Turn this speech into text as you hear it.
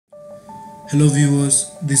Hello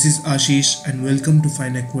viewers, this is Ashish and welcome to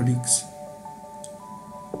Fine Aquatics.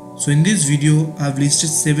 So in this video, I have listed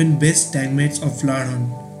 7 best tankmates of flowerhorn.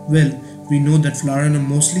 Well, we know that flowerhorn are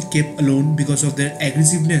mostly kept alone because of their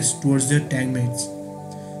aggressiveness towards their tankmates.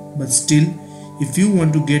 But still, if you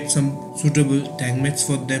want to get some suitable tankmates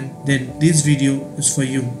for them, then this video is for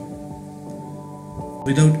you.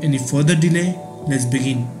 Without any further delay, let's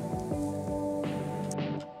begin.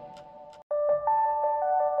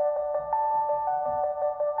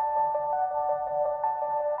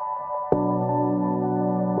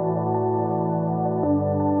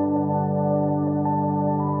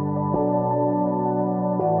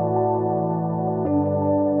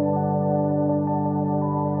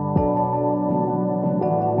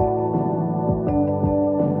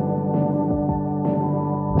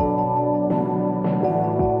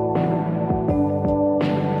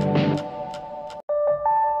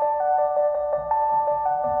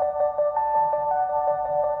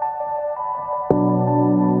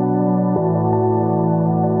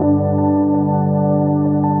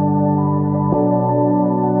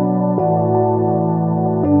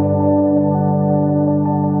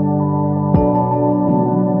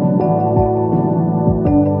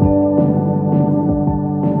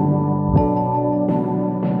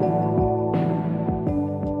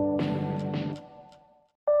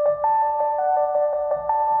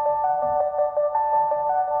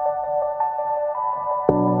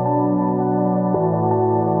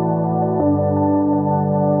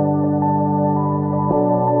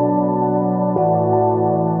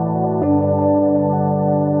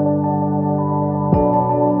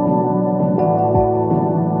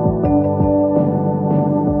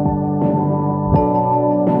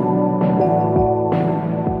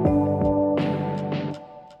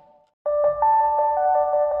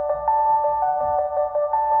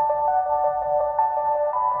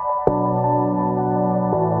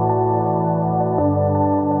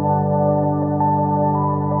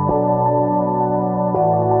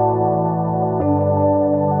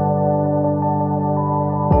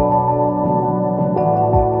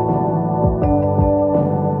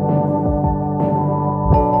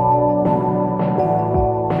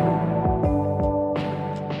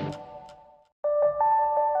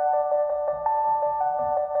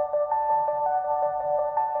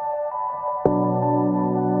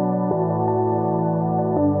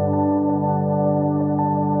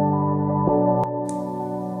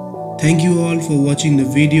 Thank you all for watching the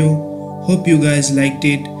video. Hope you guys liked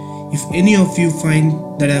it. If any of you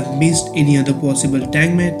find that I've missed any other possible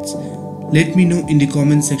tankmates, let me know in the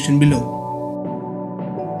comment section below.